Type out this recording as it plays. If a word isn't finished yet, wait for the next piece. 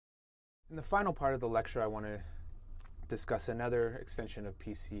In the final part of the lecture, I want to discuss another extension of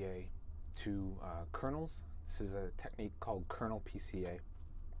PCA to kernels. This is a technique called Kernel PCA.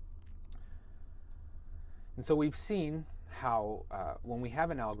 And so we've seen how when we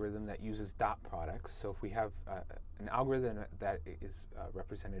have an algorithm that uses dot products, so if we have an algorithm that is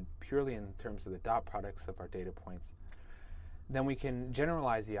represented purely in terms of the dot products of our data points, then we can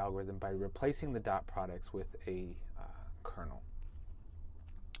generalize the algorithm by replacing the dot products with a kernel.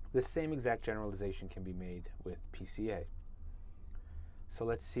 This same exact generalization can be made with PCA. So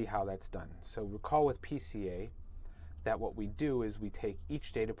let's see how that's done. So recall with PCA that what we do is we take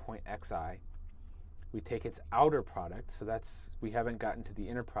each data point xi, we take its outer product, so we haven't gotten to the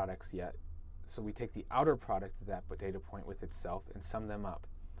inner products yet, so we take the outer product of that data point with itself and sum them up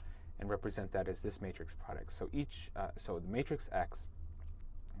and represent that as this matrix product. So so the matrix X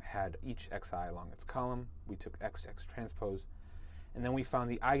had each xi along its column. We took X transpose, and then we found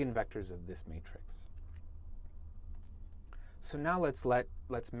the eigenvectors of this matrix. So now let's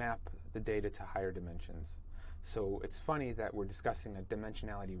map the data to higher dimensions. So it's funny that we're discussing a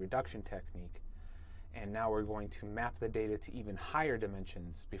dimensionality reduction technique, and now we're going to map the data to even higher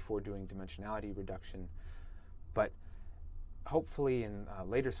dimensions before doing dimensionality reduction. But hopefully in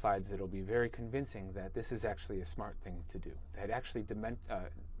later slides it'll be very convincing that this is actually a smart thing to do. That actually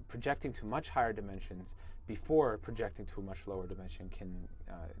projecting to much higher dimensions before projecting to a much lower dimension can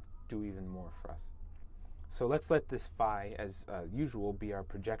do even more for us. So let's let this phi, as usual, be our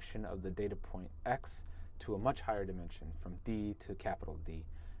projection of the data point x to a much higher dimension, from D to capital D,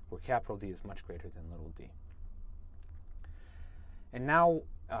 where capital D is much greater than little d. And now,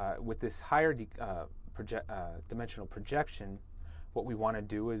 with this higher dimensional projection, what we want to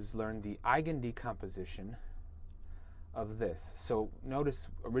do is learn the eigendecomposition of this. So notice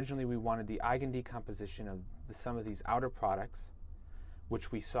originally we wanted the eigendecomposition of the sum of these outer products, which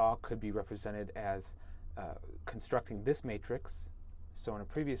we saw could be represented as constructing this matrix. So in a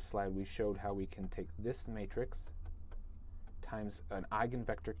previous slide we showed how we can take this matrix times an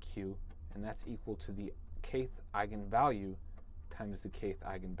eigenvector q, and that's equal to the kth eigenvalue times the kth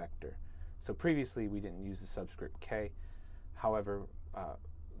eigenvector. So previously we didn't use the subscript k. However,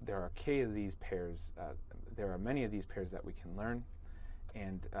 there are k of these pairs. There are many of these pairs that we can learn,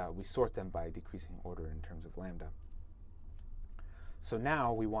 and we sort them by decreasing order in terms of lambda. So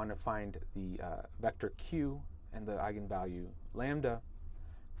now we want to find the vector q and the eigenvalue lambda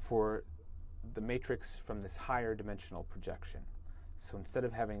for the matrix from this higher dimensional projection. So instead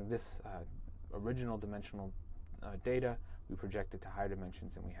of having this original dimensional data, we project it to higher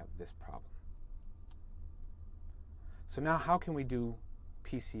dimensions and we have this problem. So now how can we do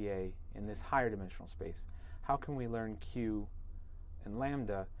PCA in this higher dimensional space? How can we learn q and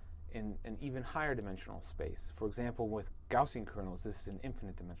lambda in an even higher dimensional space? For example, with Gaussian kernels, this is an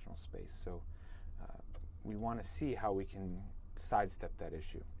infinite dimensional space. So we want to see how we can sidestep that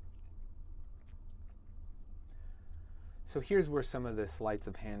issue. So here's where some of the sleights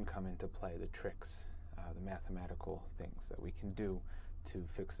of hand come into play, the tricks, the mathematical things that we can do to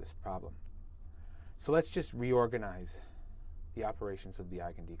fix this problem. So let's just reorganize the operations of the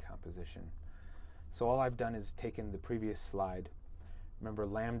eigendecomposition. So all I've done is taken the previous slide. Remember,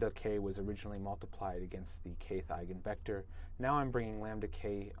 lambda k was originally multiplied against the kth eigenvector. Now I'm bringing lambda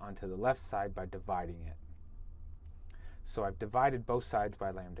k onto the left side by dividing it. So I've divided both sides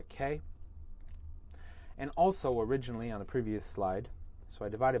by lambda k. And also originally on the previous slide, so I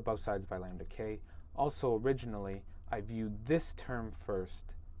divided both sides by lambda k. Also originally, I viewed this term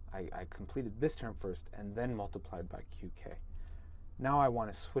first. I completed this term first and then multiplied by qk. Now I want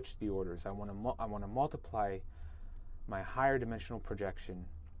to switch the orders. I want to multiply my higher dimensional projection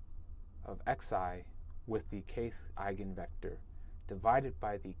of xi with the kth eigenvector divided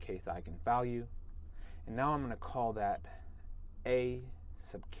by the kth eigenvalue, and now I'm going to call that a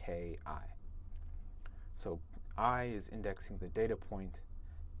sub ki. So I is indexing the data point,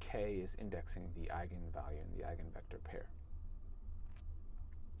 k is indexing the eigenvalue and the eigenvector pair.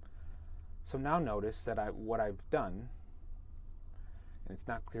 So now notice that what I've done, and it's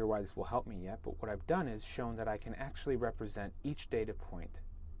not clear why this will help me yet, but what I've done is shown that I can actually represent each data point,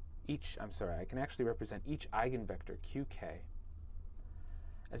 I can actually represent each eigenvector qk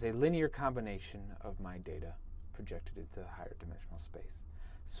as a linear combination of my data projected into the higher dimensional space.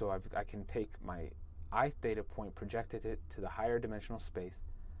 So I can take my ith data point, projected it to the higher dimensional space,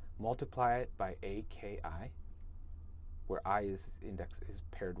 multiply it by aki, where I is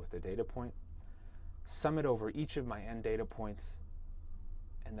paired with the data point, sum it over each of my n data points,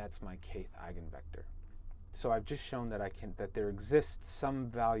 and that's my kth eigenvector. So I've just shown that there exists some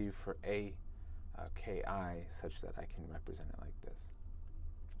value for a ki such that I can represent it like this.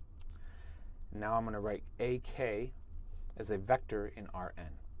 Now I'm going to write AK as a vector in Rn.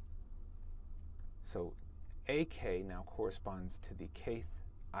 So AK now corresponds to the kth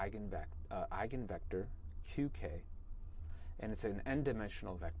eigenvector qk, and it's an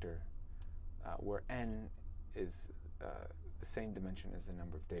n-dimensional vector where n is the same dimension as the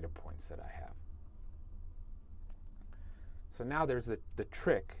number of data points that I have. So now there's the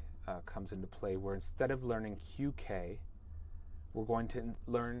trick comes into play, where instead of learning qk, we're going to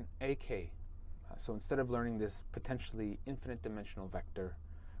learn ak. So instead of learning this potentially infinite dimensional vector,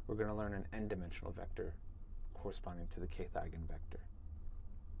 we're going to learn an n-dimensional vector corresponding to the kth eigenvector.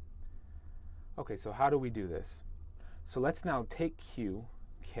 Okay, so how do we do this? So let's now take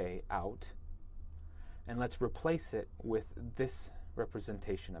qk out, and let's replace it with this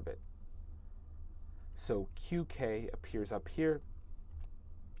representation of it. So qk appears up here.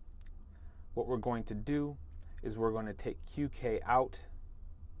 What we're going to do is we're going to take qk out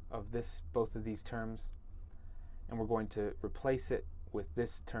of both of these terms, and we're going to replace it with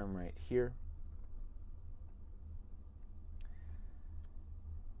this term right here.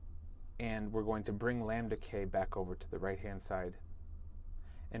 And we're going to bring lambda k back over to the right-hand side,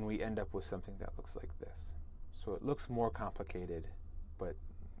 and we end up with something that looks like this. So it looks more complicated, but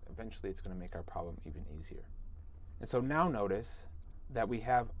eventually it's going to make our problem even easier. And so now notice that we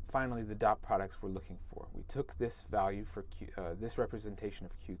have finally the dot products we're looking for. We took this value for this representation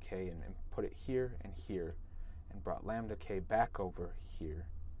of qk and put it here, and brought lambda k back over here,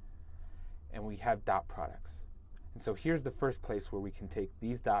 and we have dot products. And so here's the first place where we can take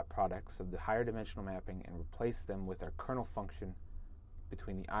these dot products of the higher dimensional mapping and replace them with our kernel function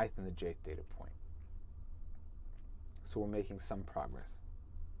between the ith and the jth data point. So we're making some progress.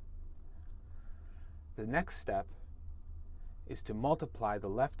 The next step is to multiply the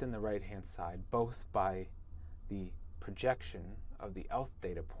left and the right-hand side both by the projection of the lth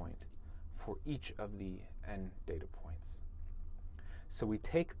data point for each of the n data points. So we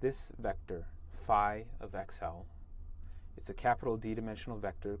take this vector phi of xl, it's a capital D-dimensional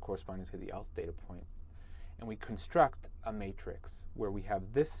vector corresponding to the lth data point, and we construct a matrix where we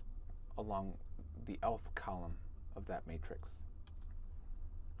have this along the lth column of that matrix.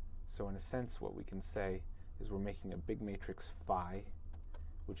 So in a sense, what we can say is we're making a big matrix phi,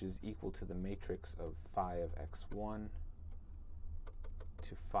 which is equal to the matrix of phi of x1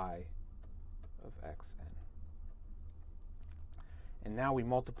 to phi of xn. And now we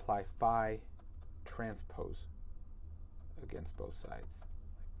multiply phi transpose against both sides,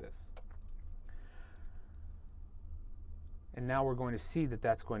 like this. And now we're going to see that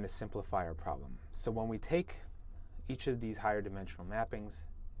that's going to simplify our problem. So when we take each of these higher dimensional mappings,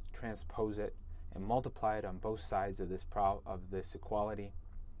 transpose it, and multiply it on both sides of this equality,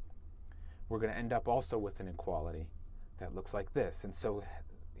 we're going to end up also with an equality that looks like this. And so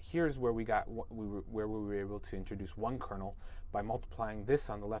here's where we were able to introduce one kernel by multiplying this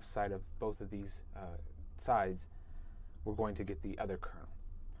on the left side of both of these sides. We're going to get the other kernel.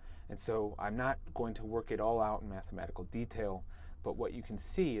 And so I'm not going to work it all out in mathematical detail, but what you can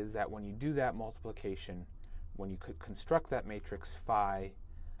see is that when you do that multiplication, when you could construct that matrix phi,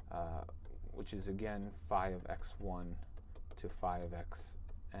 which is again phi of x1 to phi of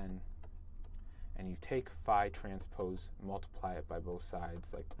xn, and you take phi transpose and multiply it by both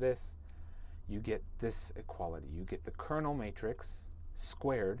sides like this, you get this equality. You get the kernel matrix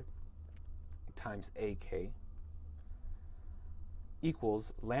squared times ak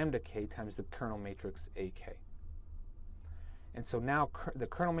equals lambda k times the kernel matrix ak. And so now the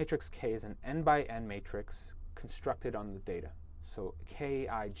kernel matrix k is an n by n matrix constructed on the data. So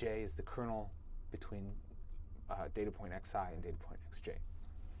kij is the kernel between data point xi and data point xj.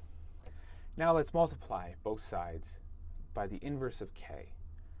 Now let's multiply both sides by the inverse of k,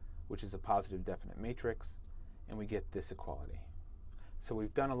 which is a positive definite matrix, and we get this equality. So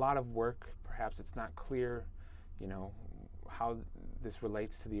we've done a lot of work. Perhaps it's not clear, how this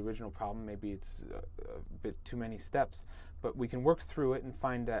relates to the original problem. Maybe it's a bit too many steps, but we can work through it and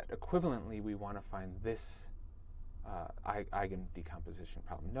find that equivalently we want to find this eigendecomposition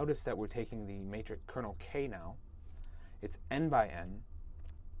problem. Notice that we're taking the matrix kernel k now. It's n by n,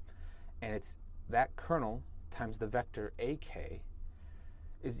 and it's that kernel times the vector ak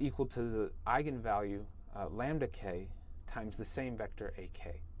is equal to the eigenvalue lambda k times the same vector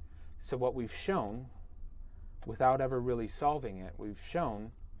ak. So what we've shown, without ever really solving it, we've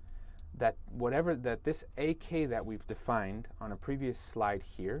shown that this ak that we've defined on a previous slide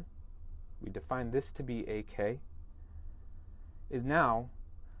here, we defined this to be ak, is now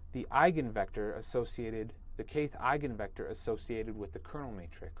the eigenvector associated, the kth eigenvector associated with the kernel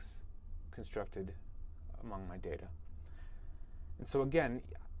matrix constructed among my data. And so again,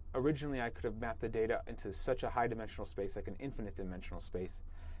 originally I could have mapped the data into such a high dimensional space, like an infinite dimensional space,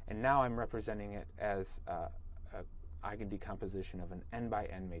 and now I'm representing it as a eigendecomposition of an n by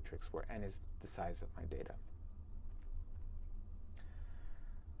n matrix, where n is the size of my data.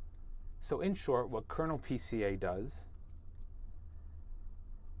 So in short, what Kernel PCA does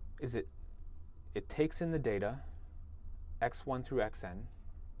is it takes in the data, x1 through xn,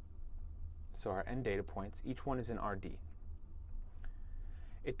 so our n data points, each one is in Rd.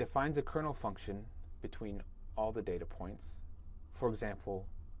 It defines a kernel function between all the data points. For example,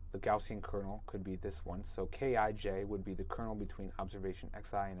 the Gaussian kernel could be this one, so Kij would be the kernel between observation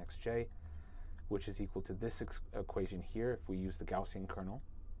xi and xj, which is equal to this equation here if we use the Gaussian kernel.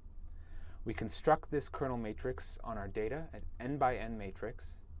 We construct this kernel matrix on our data, an n by n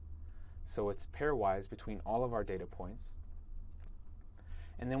matrix, so it's pairwise between all of our data points.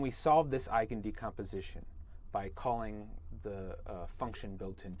 And then we solve this eigendecomposition by calling the function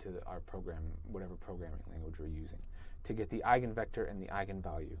built into our program, whatever programming language we're using, to get the eigenvector and the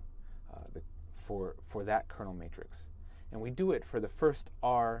eigenvalue for that kernel matrix. And we do it for the first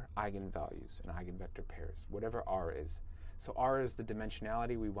R eigenvalues and eigenvector pairs, whatever R is. So R is the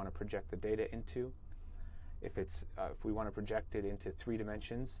dimensionality we want to project the data into. If we want to project it into 3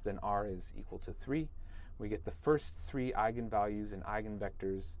 dimensions, then R is equal to 3. We get the first 3 eigenvalues and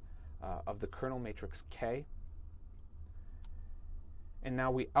eigenvectors of the kernel matrix K. And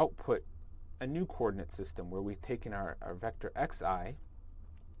now we output a new coordinate system where we've taken our vector xi.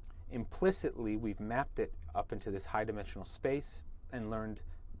 Implicitly, we've mapped it up into this high dimensional space and learned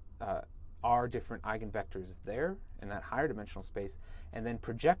R different eigenvectors there in that higher dimensional space, and then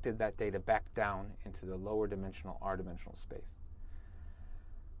projected that data back down into the lower dimensional R dimensional space.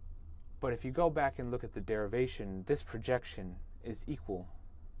 But if you go back and look at the derivation, this projection is equal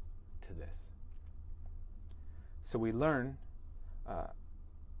to this. So we learn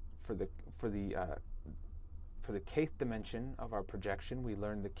for the kth dimension of our projection, we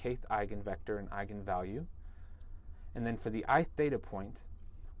learn the kth eigenvector and eigenvalue. And then for the ith data point,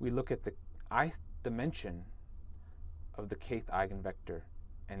 we look at the ith dimension of the kth eigenvector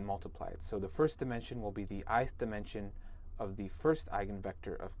and multiply it. So the first dimension will be the ith dimension of the first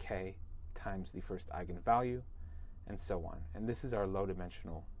eigenvector of k times the first eigenvalue, and so on. And this is our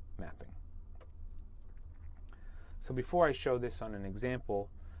low-dimensional mapping. So before I show this on an example,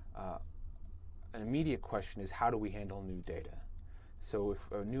 an immediate question is, how do we handle new data? So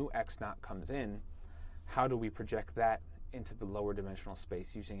if a new x0 comes in, how do we project that into the lower dimensional space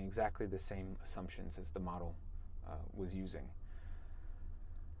using exactly the same assumptions as the model was using?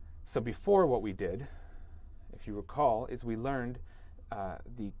 So before, what we did, if you recall, is we learned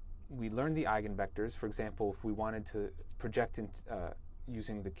the eigenvectors. For example, if we wanted to project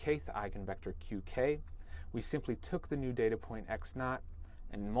using the kth eigenvector qk, we simply took the new data point x0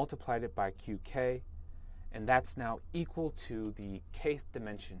 and multiplied it by qk, and that's now equal to the kth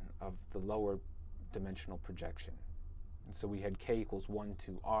dimension of the lower dimensional projection. And so we had k equals 1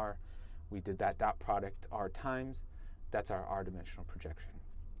 to r. We did that dot product r times. That's our r dimensional projection.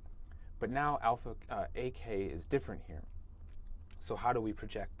 But now alpha ak is different here. So how do we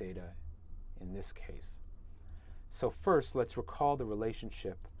project data in this case? So first, let's recall the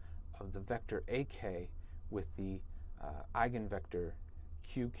relationship of the vector ak with the eigenvector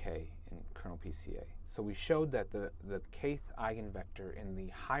qk in Kernel PCA. So we showed that the kth eigenvector in the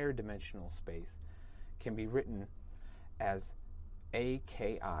higher dimensional space can be written as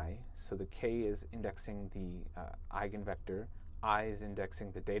aki, so the k is indexing the eigenvector, I is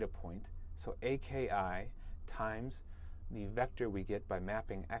indexing the data point, so aki times the vector we get by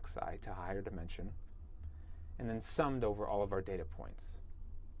mapping xi to a higher dimension, and then summed over all of our data points.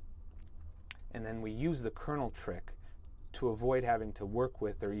 And then we use the kernel trick to avoid having to work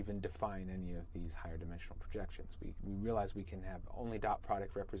with or even define any of these higher dimensional projections. We realize we can have only dot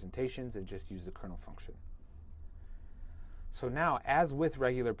product representations and just use the kernel function. So now, as with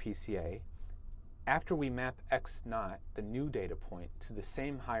regular PCA, after we map x0, the new data point, to the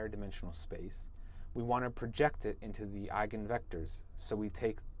same higher dimensional space, we want to project it into the eigenvectors. So we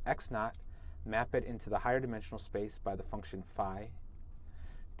take x0, map it into the higher dimensional space by the function phi,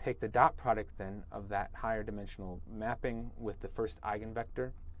 take the dot product then of that higher dimensional mapping with the first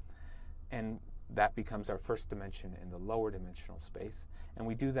eigenvector, and that becomes our first dimension in the lower dimensional space. And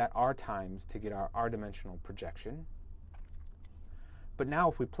we do that r times to get our r-dimensional projection. But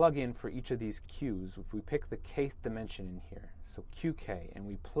now if we plug in for each of these q's, if we pick the kth dimension in here, so qk, and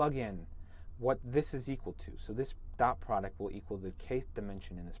we plug in what this is equal to, so this dot product will equal the kth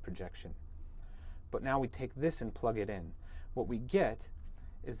dimension in this projection. But now we take this and plug it in. What we get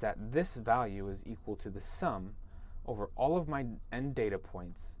is that this value is equal to the sum over all of my n data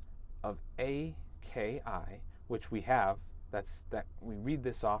points of aki, which we have, we read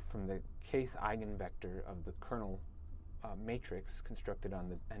this off from the kth eigenvector of the kernel matrix constructed on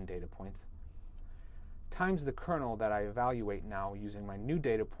the n data points, times the kernel that I evaluate now using my new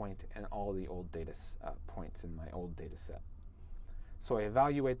data point and all the old data points in my old data set. So I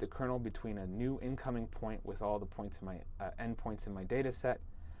evaluate the kernel between a new incoming point with all the points in my n points in my data set.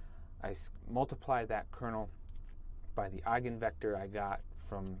 I multiply that kernel by the eigenvector I got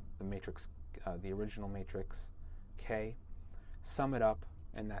from the matrix, the original matrix K, sum it up,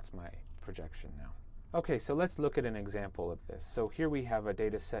 and that's my projection now. Okay, so let's look at an example of this. So here we have a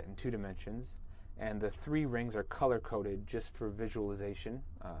data set in 2 dimensions, and the 3 rings are color-coded just for visualization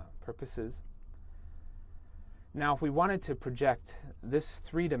purposes. Now, if we wanted to project this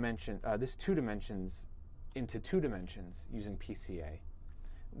 2 dimensions into 2 dimensions using PCA,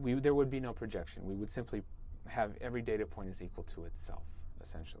 there would be no projection. We would simply have every data point is equal to itself,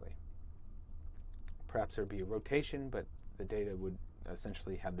 essentially. Perhaps there would be a rotation, but the data would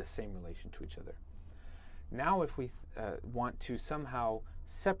essentially have the same relation to each other. Now, if we want to somehow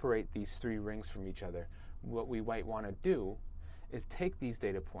separate these 3 rings from each other, what we might want to do is take these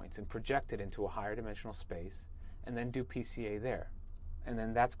data points and project it into a higher dimensional space, and then do PCA there. And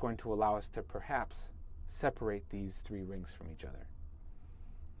then that's going to allow us to perhaps separate these 3 rings from each other.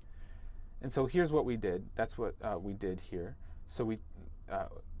 And so here's what we did. That's what we did here. So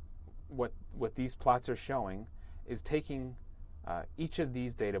what these plots are showing is taking each of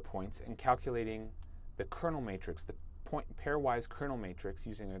these data points and calculating the kernel matrix, the pairwise kernel matrix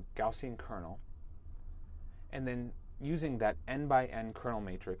using a Gaussian kernel, and then using that n by n kernel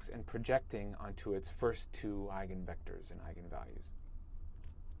matrix and projecting onto its first 2 eigenvectors and eigenvalues.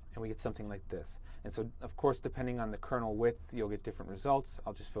 And we get something like this. And so, of course, depending on the kernel width, you'll get different results.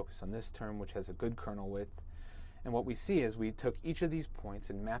 I'll just focus on this term, which has a good kernel width. And what we see is we took each of these points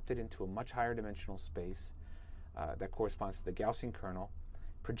and mapped it into a much higher dimensional space that corresponds to the Gaussian kernel,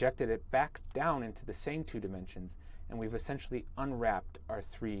 projected it back down into the same 2 dimensions, and we've essentially unwrapped our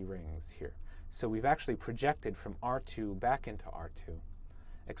 3 rings here. So we've actually projected from R2 back into R2,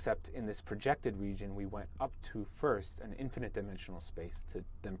 except in this projected region, we went up to first an infinite dimensional space to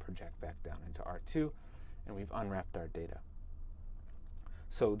then project back down into R2, and we've unwrapped our data.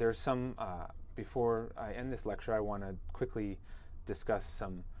 So there's some, before I end this lecture, I want to quickly discuss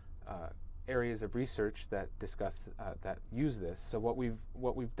some areas of research that that use this. So what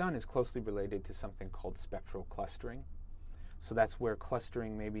we've done is closely related to something called spectral clustering. So that's where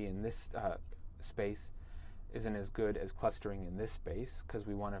clustering maybe in this space isn't as good as clustering in this space, because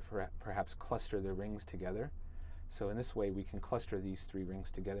we want to perhaps cluster the rings together. So in this way, we can cluster these 3 rings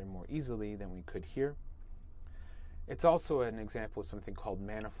together more easily than we could here. It's also an example of something called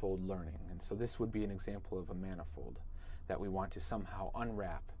manifold learning. And so this would be an example of a manifold that we want to somehow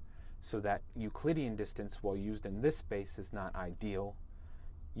unwrap so that Euclidean distance, while used in this space, is not ideal.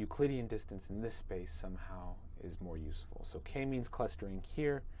 Euclidean distance in this space somehow is more useful. So k-means clustering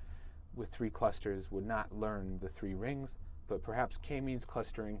here with 3 clusters would not learn the 3 rings, but perhaps k-means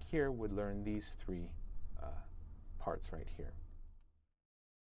clustering here would learn these 3 parts right here.